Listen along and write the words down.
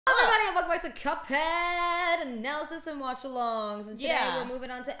back to Cuphead analysis and watch-alongs. And today we're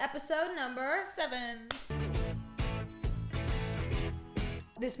moving on to episode number 7.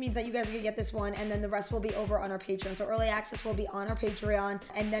 This means that you guys are gonna get this one, and then the rest will be over on our Patreon. So early access will be on our Patreon,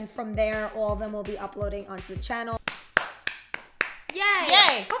 and then from there, all of them will be uploading onto the channel. Yay!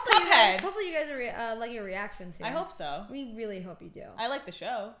 Yay! Hopefully you guys are liking your reactions here. I hope so. We really hope you do. I like the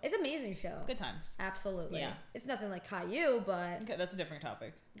show. It's an amazing show. Good times. Absolutely. Yeah. It's nothing like Caillou, but... Okay, that's a different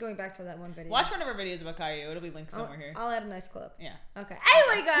topic. Going back to that one video. Watch one of our videos about Caillou. It'll be linked somewhere here. I'll add a nice clip. Yeah. Okay.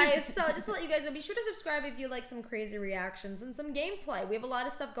 Anyway, guys, so just to let you guys know, be sure to subscribe if you like some crazy reactions and some gameplay. We have a lot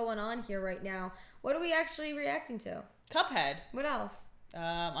of stuff going on here right now. What are we actually reacting to? Cuphead. What else?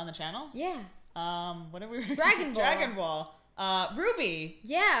 On the channel? Yeah. What are we Dragon Ball. Dragon Ball. Ruby.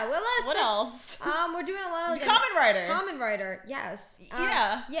 Yeah, well, what else? We're doing a lot of like Kamen Rider. Kamen Rider, yes.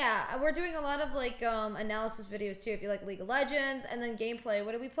 Yeah, we're doing a lot of like analysis videos too. If you like League of Legends, and then gameplay.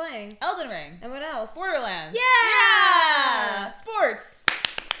 What are we playing? Elden Ring. And what else? Borderlands. Yeah. Sports.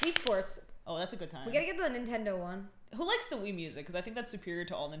 Wii Sports. Oh, that's a good time. We gotta get the Nintendo one. Who likes the Wii music? Because I think that's superior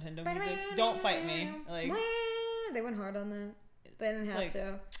to all Nintendo music. Don't fight me. Like they went hard on that. They didn't have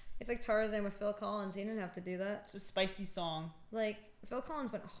to. It's like Tarzan with Phil Collins. He didn't have to do that. It's a spicy song. Like, Phil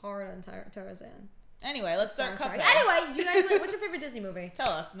Collins went hard on Tarzan. Anyway, let's start Cuphead. Anyway, you guys, what's your favorite Disney movie?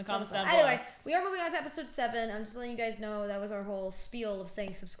 Tell us in the comments down below. Anyway, we are moving on to episode 7. I'm just letting you guys know that was our whole spiel of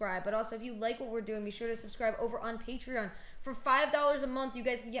saying subscribe. But also, if you like what we're doing, be sure to subscribe over on Patreon. For $5 a month, you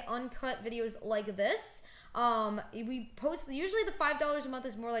guys can get uncut videos like this. We post, usually the $5 a month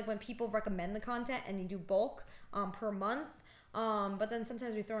is more like when people recommend the content and you do bulk per month. But then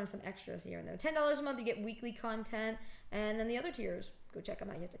sometimes we throw in some extras here and there. $10 a month, you get weekly content. And then the other tiers, go check them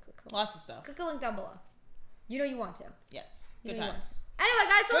out. You have to click the link. Lots of stuff. Click the link down below. You know you want to. Yes. You Good know times. Anyway,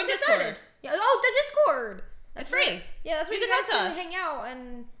 guys, so join let's get Discord. started. Yeah. Oh, the Discord. That's it's free. Right. Yeah, that's where you can guys talk to can us. hang out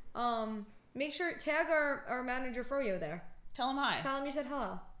and make sure tag our manager Froyo there. Tell him hi. Tell him you said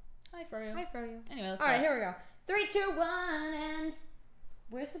hello. Hi, Froyo. Hi, Froyo. Anyway, let's All start. right, here we go. 3, 2, 1, and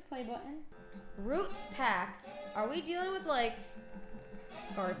where's the play button? Roots packed. Are we dealing with like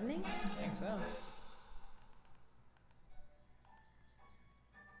gardening? I think so.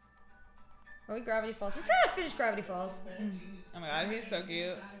 Are we Gravity Falls? We still gotta finish Gravity Falls. Oh my god, he's so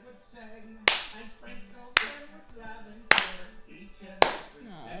cute.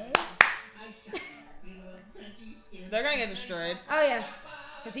 They're gonna get destroyed. Oh yeah.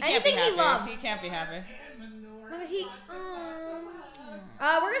 Because he can't be happy. He loves. He can't be happy.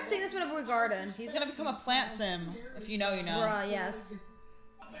 We're gonna sing this whenever we garden. He's gonna become a plant sim. If you know, you know. Bruh, yes.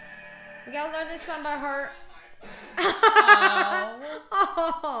 We gotta learn this song by heart.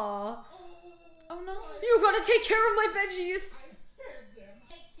 Oh. Oh no. You gotta take care of my veggies.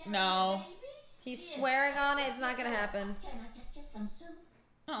 No. He's swearing on it. It's not gonna happen.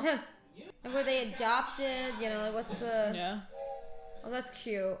 Oh. And were they adopted? You know, like what's the... Yeah. Oh, that's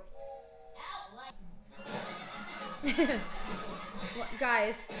cute.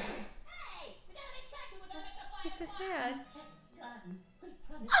 Guys. He's so sad.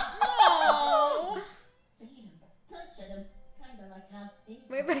 Oh.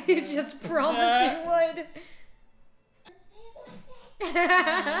 Wait, but you just promised you would.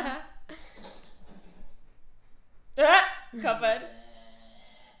 Cuphead.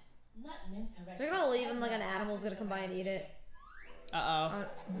 They're gonna leave and like an animal's gonna come by and eat it. Uh-oh.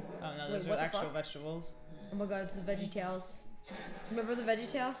 Oh no, those wait, are actual vegetables. Oh my god, it's the Veggie Tales. Remember the Veggie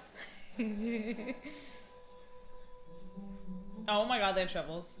Tales? Oh my god, they have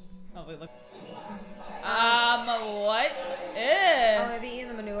shovels. Oh wait, look. What? Ew. Oh, are they eating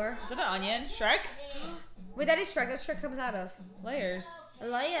the manure? Is it an onion? Shrek? Wait, that is Shrek. That's Shrek comes out of. Layers.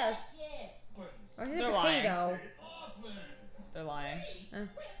 Elias. Or is it a They're potato? lying. They're lying. Oh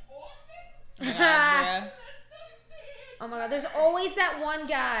Oh my god, yeah. Oh my god, there's always that one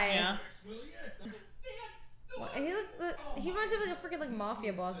guy. Yeah. What? He reminds me of like a freaking like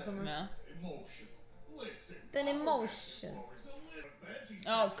mafia boss or something. Yeah. Then emotion.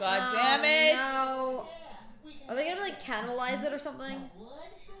 Oh god damn it! No. Are they gonna like cannibalize it or something?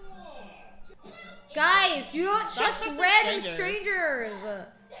 Guys, you don't trust random strangers.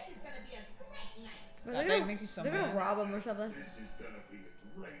 They're gonna rob him or something.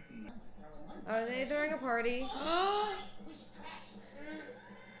 Are they throwing a party?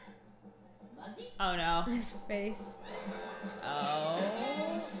 Oh no. His face. Oh.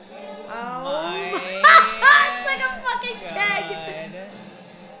 Oh. It's like a fucking keg.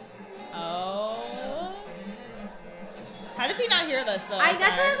 Oh. How does he not hear this though? That's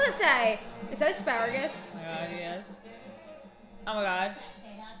what I was gonna say. Is that asparagus? Oh my god, he is. Oh my god.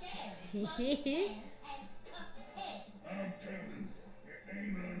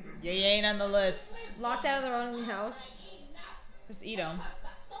 Yeah, you ain't on the list. Locked out of their own house. Just eat them.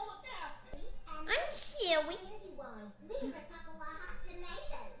 I'm chilly.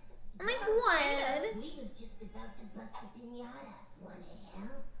 Oh my god. We was just about to bust the pinata. Wanna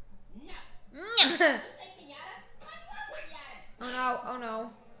help? No. Oh no, oh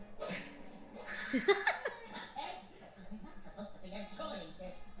no. We're not supposed to be enjoying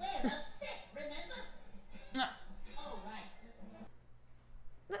this. We're upset, remember? Oh, right.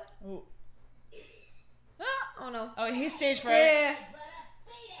 Ooh. Oh no. Oh, he's stage fright. Yeah.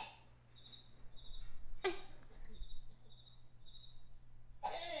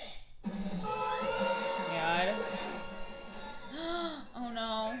 God. Oh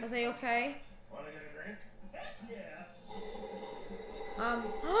no. Are they okay? Wanna get a drink? Heck yeah.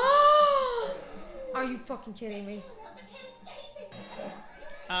 Are you fucking kidding me?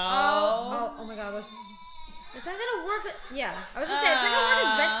 Oh my god, it's not gonna work. Yeah, I was gonna say, it's not gonna work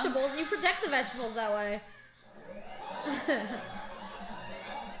with vegetables. You protect the vegetables that way.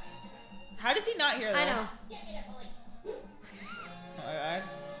 How does he not hear this? I know. Oh my god.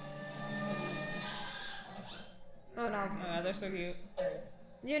 Oh no. Oh my god, they're so cute.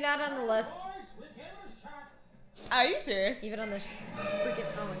 You're not on the list. Are you serious? Even on the freaking.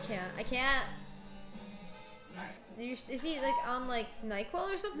 Oh, I can't. Is he like on like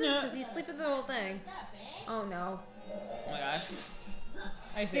NyQuil or something? Yeah. Because he's sleeping through the whole thing. Oh no. Oh my god.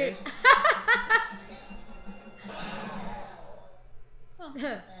 Are you serious? Oh.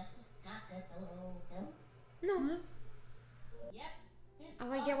 No.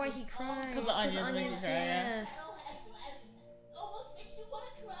 Oh, I get why he cries. Because the onions make you cry, yeah. Almost makes you want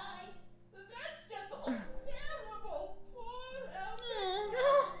to cry. That's just terrible. Poor Elder.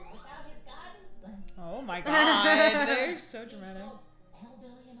 Without his garden. Oh my god. They're so dramatic.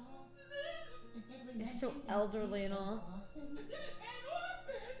 Elderly and all. He's so elderly and all.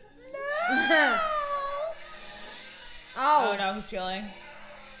 Oh no, he's peeling.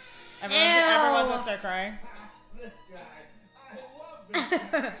 Everyone's gonna start crying. This guy. I love this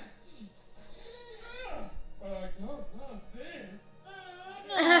guy. But I don't love this.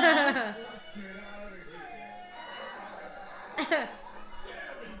 Let's get out of here.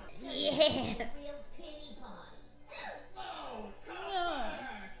 Yeah. Real pity party. Oh, come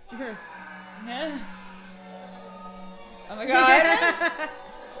back. Yeah. Oh my god.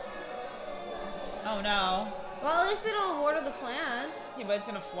 Oh no. Well, at least it'll water the plants. Yeah, but it's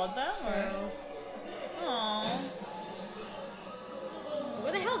gonna flood them, or? Aww.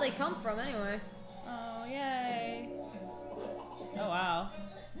 Where the hell did they come from anyway? Oh, yay. Oh, wow.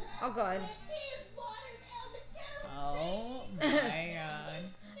 Oh god. Oh my god.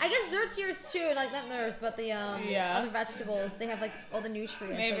 I guess their tears too, like not theirs, but the Yeah. other vegetables. They have like all the nutrients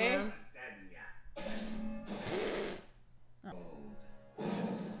in Maybe. them.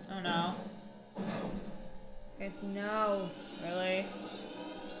 Oh no. Guys, no. Really?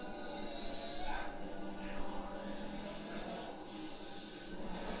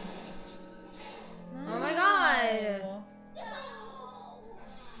 Oh my god.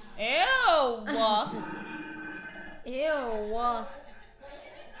 Ew. Ew.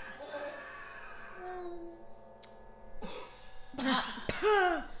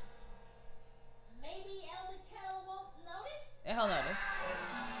 Maybe Elder Kettle won't notice? He'll notice.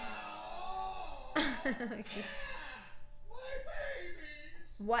 My babies.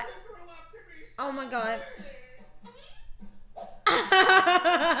 What? They grow up to be so Oh my god.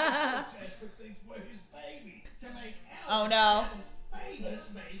 Jasper thinks we're his baby to make Oh no. famous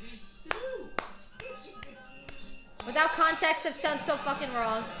baby stew. Without context, it sounds so fucking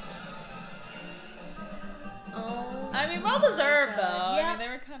wrong. Oh. I mean, well deserved though. Yeah. I mean, they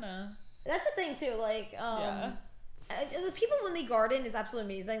were kind of. That's the thing too, like, Yeah. the people when they garden is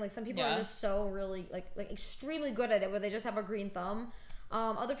absolutely amazing. Like some people Yeah. are just so really like extremely good at it, where they just have a green thumb.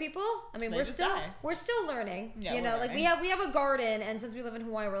 Other people, I mean, They we're just still die. learning. Yeah, you we're know, like we learning. have a garden, and since we live in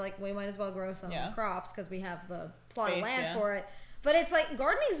Hawaii, we're like we might as well grow some Yeah. crops because we have the plot Space, of land yeah. for it. But it's like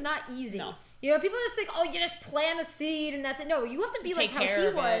gardening is not easy. No. You know, people just think, oh, you just plant a seed and that's it. No, you have to be like Take how care he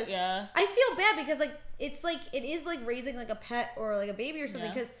of it, was. yeah. I feel bad because like it is like raising like a pet or like a baby or something,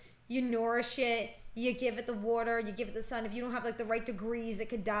 Yeah. because you nourish it, you give it the water, you give it the sun. If you don't have like the right degrees, it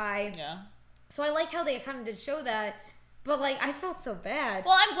could die. Yeah. So I like how they kind of did show that, but like I felt so bad.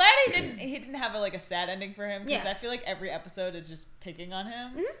 Well, I'm glad he didn't have a sad ending for him, because Yeah. I feel like every episode is just picking on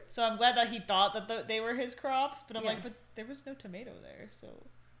him. Mhm. So I'm glad that he thought that they were his crops, but I'm Yeah. like, but there was no tomato there, so.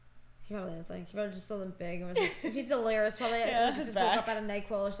 He probably didn't think. He probably just saw them big. And was just, he's hilarious. Probably Yeah, he his just woke back. up out of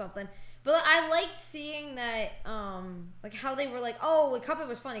NyQuil or something. But like, I liked seeing that, like how they were like, oh, Cuphead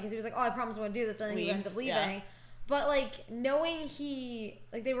was funny because he was like, oh, I promise I won't do this, and then he ends up Leaves, yeah. leaving. But like knowing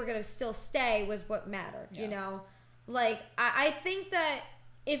they were gonna still stay was what mattered, you know? Like I think that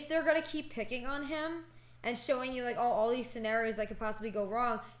if they're gonna keep picking on him and showing you like all these scenarios that could possibly go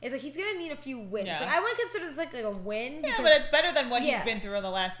wrong, it's like he's gonna need a few wins. Yeah. Like I wouldn't consider this like a win. Yeah, because, but it's better than what he's been through in the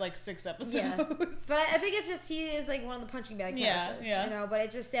last like 6 episodes. Yeah. But I think it's just he is like one of the punching bag characters. Yeah. You know, but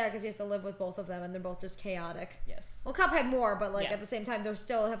it's just sad because he has to live with both of them and they're both just chaotic. Yes. Well, Cuphead more, but like at the same time, they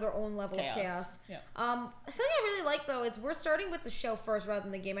still have their own level of chaos. Yeah. Something I really like though is we're starting with the show first rather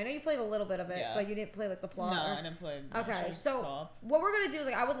than the game. I know you played a little bit of it, but you didn't play like the plot. No, I didn't play. Okay, so what we're gonna do is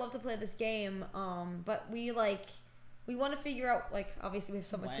like I would love to play this game, but we want to figure out like obviously we have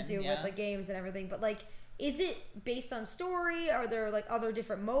so much to do with the games and everything, but like is it based on story? Are there like other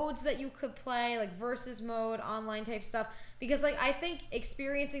different modes that you could play, like versus mode, online type stuff? Because like I think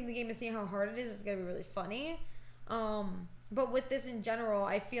experiencing the game and seeing how hard it is gonna be really funny. But with this in general,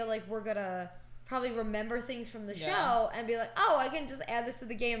 I feel like we're gonna probably remember things from the show and be like, oh, I can just add this to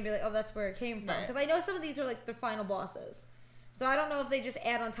the game and be like, oh, that's where it came from. Because I know some of these are like the final bosses, so I don't know if they just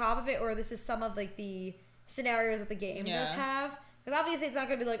add on top of it or this is some of like the scenarios that the game does have. Because obviously it's not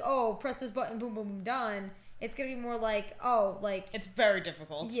going to be like, oh, press this button, boom, boom, boom, done. It's going to be more like, oh, like... It's very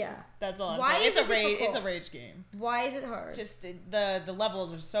difficult. Yeah. That's all I'm saying. It's a rage game. Why is it hard? Just the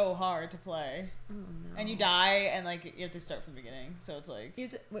levels are so hard to play. Oh, no. And you die, and like you have to start from the beginning. So it's like... You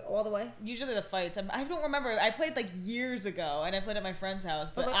have to, wait, all the way? Usually the fights... I don't remember. I played like years ago, and I played at my friend's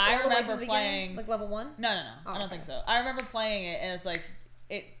house. But like, I remember playing... Like level 1? No. Oh, I don't think so. I remember playing it, and it's like...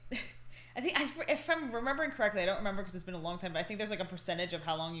 I think, if I'm remembering correctly, I don't remember because it's been a long time, but I think there's like a percentage of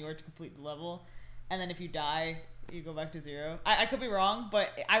how long you are to complete the level. And then if you die, you go back to 0. I could be wrong, but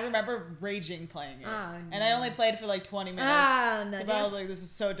I remember raging playing it. Oh, no. And I only played for like 20 minutes. Because I was like, this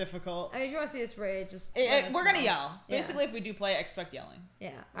is so difficult. I mean, if you want to see this rage, just... we're going to yell. Basically, if we do play, expect yelling.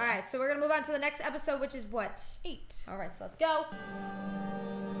 Yeah. All right, so we're going to move on to the next episode, which is what? 8. All right, so let's go.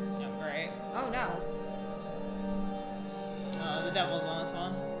 Oh, great. Oh, no. The devil's on this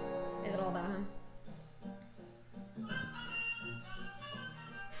one. Is it all about him?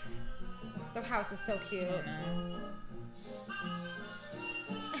 Their house is so cute.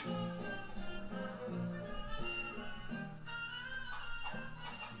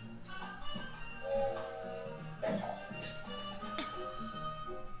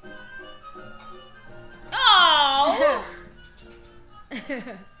 Oh!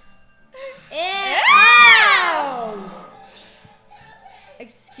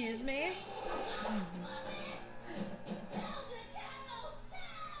 Excuse me?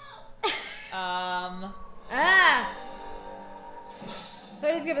 Thought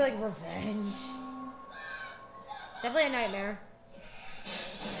he was gonna be like revenge. Definitely a nightmare.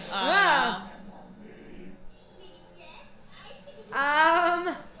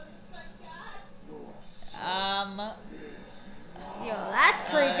 Yo, that's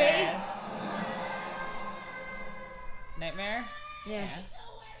creepy. Nightmare? Yeah.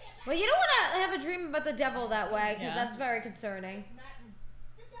 Well, you don't want to have a dream about the devil that way, because that's very concerning.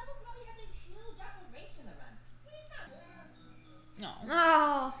 The devil probably has a huge operation to run. He's not... No.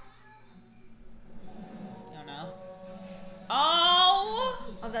 Oh. Oh, no.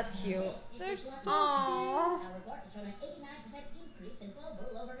 Oh! Oh, that's cute. They're so Our reports show an 89% increase in global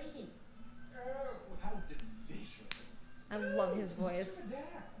overeating. Oh, how delicious. I love his voice.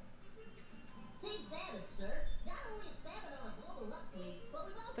 Team Savage, sir. Not only is famine on a global upswing, but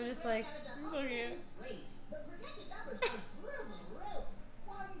we've also They're just like, so cute. The projected numbers are through the roof.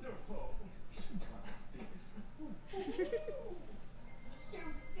 Wonderful. What about this? So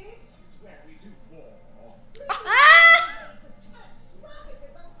this is where we do war. Catastrophic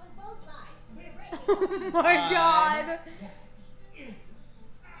results on both sides. We're ready. Oh my god. That is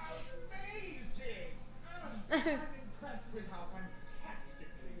amazing. I'm impressed with how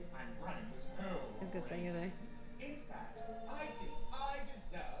fantastically I'm running this whole He's gonna sing it, eh? In fact, I think I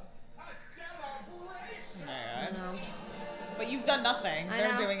deserve a celebration. I know. But you've done nothing. I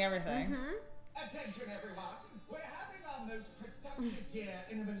They're know. doing everything. Attention, everyone. We're having our most productive year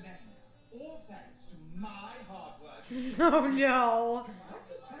in a millennium. All thanks to my hard work. Oh no. What's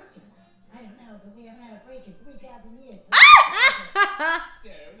he talking about? I don't know, but we haven't had a break in 3,000 years. So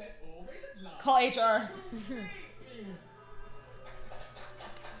let's always admire. Call HR.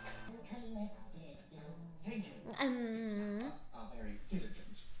 Thank you. Our very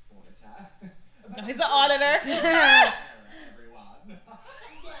diligent auditor. No, he's the auditor. Everyone.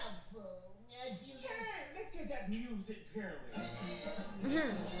 Doubtful, as you Hey, let's get that music going.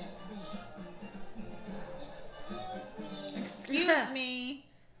 Excuse me.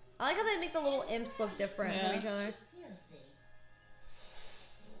 I like how they make the little imps look different from each other. You'll see.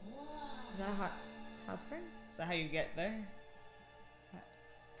 Is that a hot spring? Is that how you get there?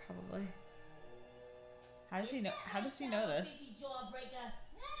 Probably. How does he know? How does he know this? Jawbreaker.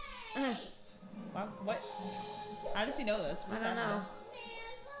 Uh, What? How does he know this? I What's don't know. happening?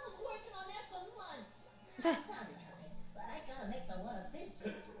 Man, I was working on that for months. Sorry, Cuphead, but I gotta make the water fit.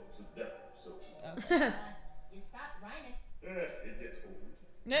 Central to death, so Okay. You stopped rhyming. it gets old.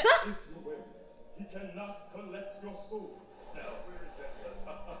 Nah. If you win, he cannot collect your soul. Now, where is that?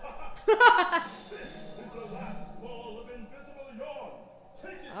 This is the last ball of invisible yarn.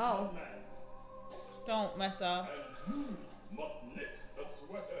 Take it, Oh. man. Don't mess up. And you must knit the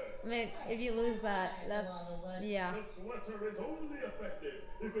sweater. I mean, if you lose that, that's yeah. The sweater is only effective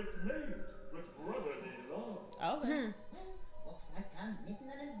if it's made with brotherly love. Okay. Looks like I'm knitting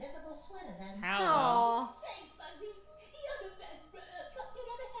an invisible sweater then. How? Aww. Thanks, Bugsy. You're the best brother Cuphead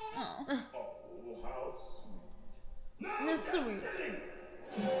ever had. Oh. Oh, how sweet. Now That's get sweet. knitting.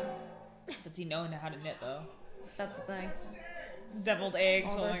 Does he know how to knit though? That's the thing. Deviled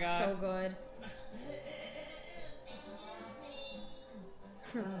eggs. Oh, Oh, my they're god. so good.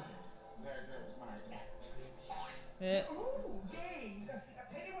 There goes my act. Eh. Ooh, games.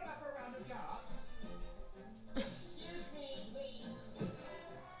 Anyone up for a round of darts? Excuse me, please.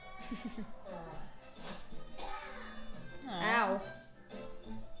 Aw. Ow.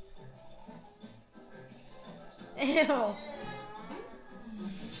 Ew.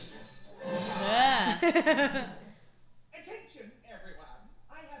 Yeah. Attention, everyone.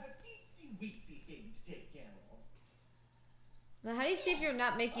 I have a teensy-weensy thing to take care of. Now, how do you see if you're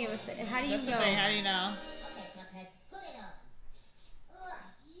not making a mistake? How do you That's the know? thing. How do you know? Okay, Cuphead, put it on. Ugh,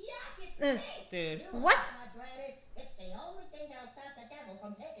 yuck, it Ugh. stinks. Dude. You What? are dreaded. It's the only thing that'll stop the devil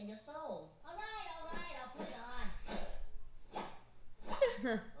from taking your soul. All right, I'll put it on.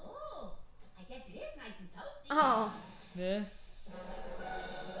 Oh, I guess it is nice and toasty. Oh. Yeah.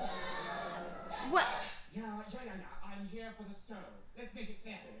 What? Yeah. I'm here for the soul. Let's make it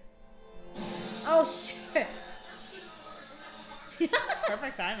snappy. Oh, shit.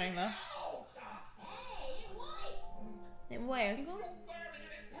 Perfect timing though. Hey, it worked. Where? You're wearing an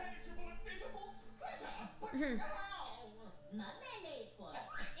impenetrable, invisible sweater. But Mhm. how? Mugman made it for us.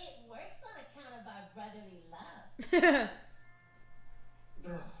 It works on account of our brotherly love. Ugh,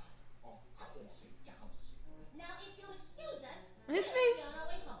 of course it does. Now, if you'll excuse us, His we'll face. be on our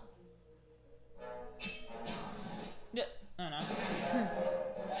way home. Yeah. Oh no.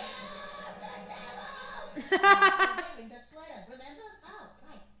 Wearing the sweater, remember? Oh,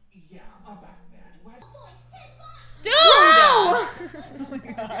 right. Yeah, about that. Why? Oh boy, $10. Dude! Wow! Oh my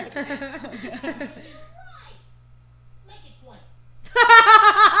god. Right. Make it 20.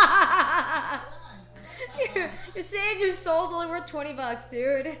 You're saying your soul's only worth $20,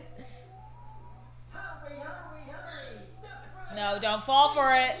 dude. Hurry, hurry, hurry. Step right. No, don't fall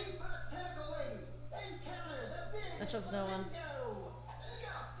for it. Keep up, tentacle lady. Encounter the big That shows no one. window.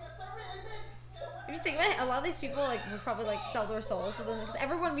 Get the really big If you think about it, a lot of these people like would probably like sell their souls for them because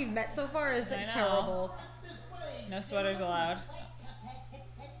everyone we've met so far is I like, know. terrible. this way. No sweaters allowed. Wait, Cuphead, it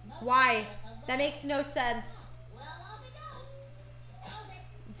says no Why? sweaters That allowed. makes no sense, Well, off it goes. Hold it.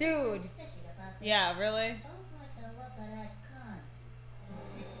 dude. Fishy about that. Yeah, really? Don't like the look of that con.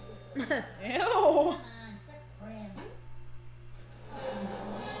 Ew. Come on, let's scram.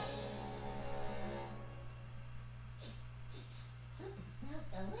 Something smells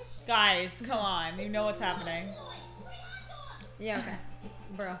delicious. Guys, come on. You know what's happening. Boy, 3 hot dogs. Yeah, okay,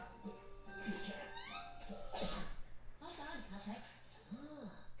 bro. Hold on, Cuphead.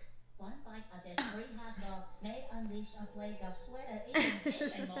 Look. One bite of this free hot dog may unleash a plague of sweater eating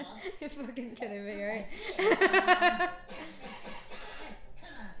demon moth. You're fucking kidding me, right?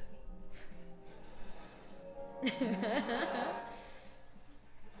 Come on.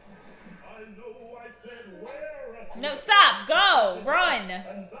 I know I said wear a No, sweater. stop. Go. Run.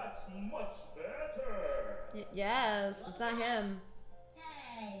 And that's much better. Yes, it's not him.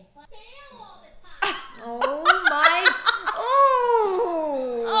 Hey, but fail all the time. Oh my!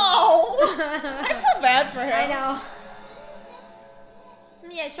 Oh! Oh. I feel bad for him. I know.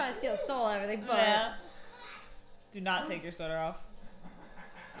 Yeah, he's trying to steal soul and everything, but Yeah. Do not take your sweater off.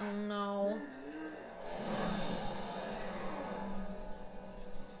 oh no.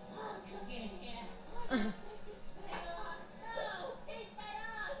 Oh, come in here. I can't take this thing off. No, keep it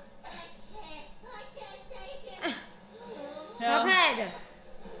on. I can't take it. No. Cuphead!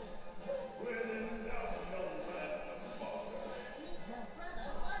 When in doubt, no man father. Your brother,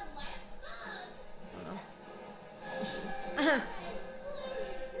 one last hug. Oh. Hey, what are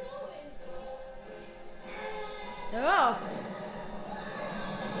you doing? Oh!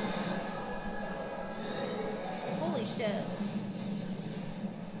 Holy shit.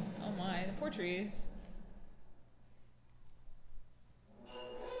 Oh my, the poor trees.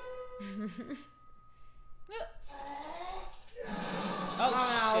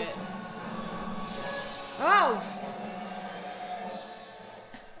 Oh, shit. Oh!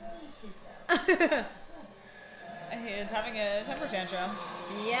 He is having a temper tantrum.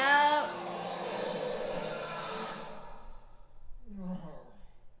 Yep.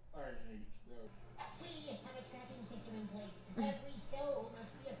 I hate those. We have a tracking system in place. Every soul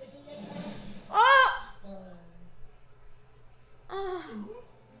must be officially tracked. Oh! Uh, Oh,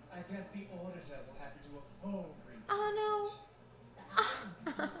 Oops. I guess the auditor will have to do a full reboot. oh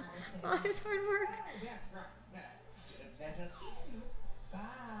no. Oh, his hard work. Oh, that's right. Now, let us in.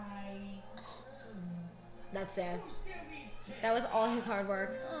 Bye. That's sad. Who still needs care? That was all his hard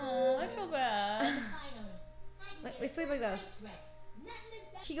work. Oh, I feel bad. finally. We sleep like this.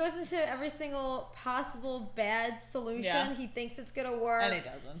 He goes into every single possible bad solution. Yeah. He thinks it's gonna work. And it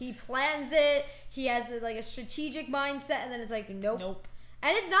doesn't. He plans it. He has like a strategic mindset, and then it's like, nope. Nope.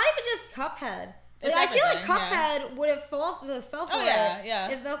 And it's not even just Cuphead. Like, It's I feel like everything, yeah. Cuphead would have fell for Oh, yeah, it yeah.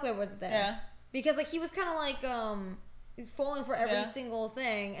 if Milkman wasn't there. Yeah. Because like he was kind of like falling for every Yeah. single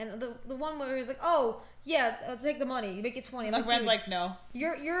thing, and the one where he's like, oh yeah, I'll take the money. You make it 20. I'm like, Mugman's dude, like, no.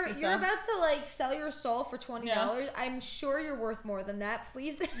 you're Peace about out. to like sell your soul for $20. Yeah. I'm sure you're worth more than that.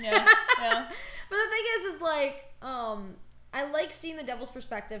 Please. Yeah, yeah. But the thing is like, I like seeing the devil's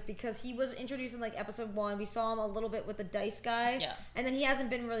perspective because he was introduced in like episode 1. We saw him a little bit with the dice guy. Yeah. And then he hasn't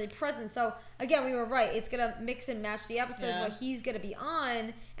been really present. So again, we were right. It's gonna mix and match the episodes Yeah. where he's gonna be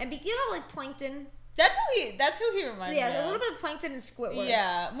on and be, you know, like Plankton. That's who he reminds me Yeah, of. a little bit of Plankton and Squidward.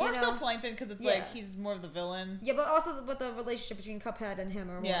 Yeah, more you so know? Plankton because it's Yeah. like he's more of the villain. Yeah, but also but the relationship between Cuphead and him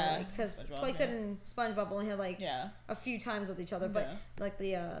are more Yeah, like because SpongeBob, Plankton yeah. and SpongeBob only had like Yeah. a few times with each other, but Yeah. like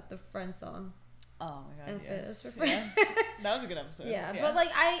the Friends song. Oh my god, If yes. it's for Yes. That was a good episode. Yeah, but like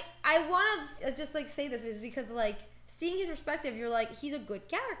I want to just like say this is because like seeing his perspective, you're like he's a good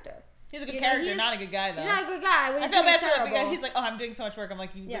character. he's a good you know, character, he's- not a good guy though. He's not a good guy. What I he's feel doing bad is for that big guy. terrible. He's like, oh, I'm doing so much work. I'm like,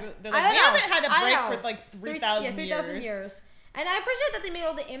 Yeah. they're like, I we know. haven't had a I break know. for like 3,000 years. 3,000 years. And I appreciate that they made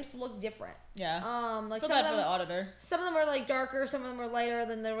all the imps look different. Yeah. Like Feel some of bad for the them, auditor. some of them were like darker, some of them were lighter,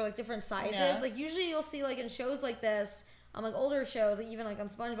 then there were like different sizes. Yeah. Like usually you'll see like in shows like this, like older shows, like even like on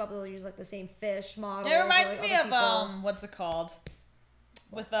SpongeBob, they'll use like the same fish model. It reminds me of what's it called?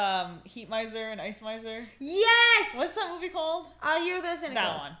 With Heat Miser and Ice Miser. Yes. What's that movie called? You're the Santa That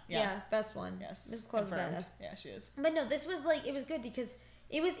Claus. one, yeah. best one. Yes. Mrs. Claus is confirmed. badass. Yeah, she is. But no, this was like it was good because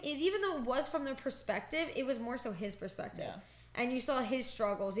even though it was from their perspective, it was more so his perspective. Yeah. And you saw his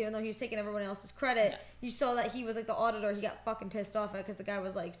struggles, even though he was taking everyone else's credit. Yeah. You saw that he was like the auditor. He got fucking pissed off at because the guy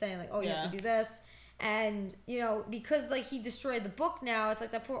was like saying like, "Oh, you have to do this," and you know because like he destroyed the book. Now it's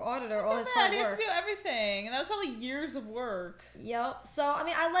like that poor auditor, all his hard He has work. to do everything, and that was probably years of work. Yep. So I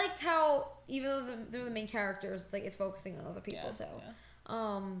mean, I like how even though they're the main characters, it's like it's focusing on other people too.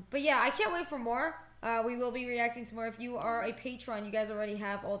 Yeah. But yeah, I can't wait for more. We will be reacting to more. If you are a patron, you guys already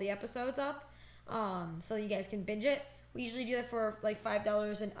have all the episodes up, so you guys can binge it. We usually do that for like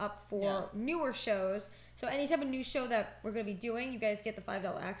 $5 and up for newer shows. So any type of new show that we're gonna be doing, you guys get the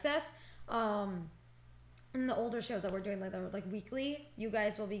 $5 access. And the older shows that we're doing like weekly, you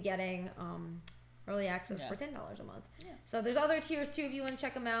guys will be getting early access for $10 a month. Yeah. So there's other tiers too if you want to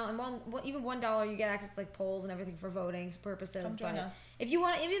check them out. And even $1 you get access to like polls and everything for voting purposes. Come join us. If you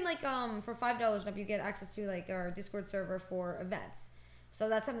want, even like for $5 and up, you get access to like our Discord server for events. So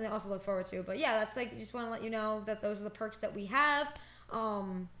that's something to also look forward to. But yeah, that's like just want to let you know that those are the perks that we have.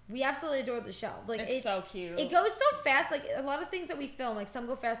 We absolutely adore the show. Like It's so cute. It goes so fast. Like a lot of things that we film, like some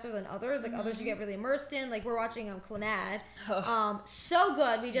go faster than others. Like others you get really immersed in. Like we're watching Clannad. So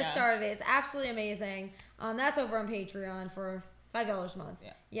good. We just started it. It's absolutely amazing. That's over on Patreon for $5 a month.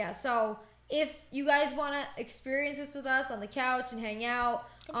 Yeah. So if you guys want to experience this with us on the couch and hang out,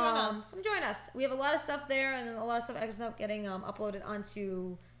 come join us. Come join us. We have a lot of stuff there, and a lot of stuff ends up getting uploaded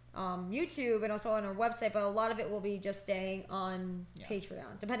onto YouTube and also on our website. But a lot of it will be just staying on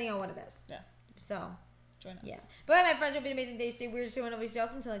Patreon, depending on what it is. Yeah. So join us. Yeah. But my friends, hope you have an amazing day. Stay weird, stay one of you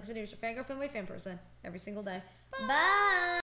awesome. Until next video, your fangirl, fanboy, fan person every single day. Bye.